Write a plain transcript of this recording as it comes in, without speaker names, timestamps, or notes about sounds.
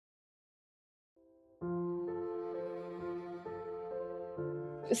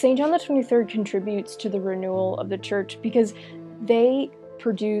St. John the 23rd contributes to the renewal of the church because they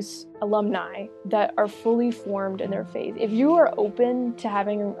produce alumni that are fully formed in their faith. If you are open to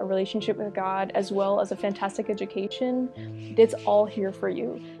having a relationship with God as well as a fantastic education, it's all here for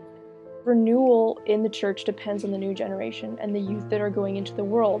you. Renewal in the church depends on the new generation and the youth that are going into the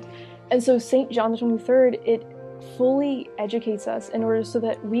world. And so St. John the 23rd, it fully educates us in order so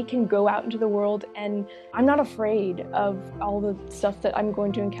that we can go out into the world, and I'm not afraid of all the stuff that I'm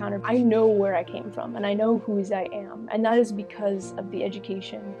going to encounter. I know where I came from and I know whose I am, and that is because of the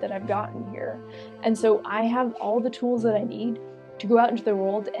education that I've gotten here. And so I have all the tools that I need to go out into the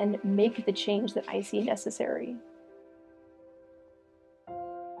world and make the change that I see necessary.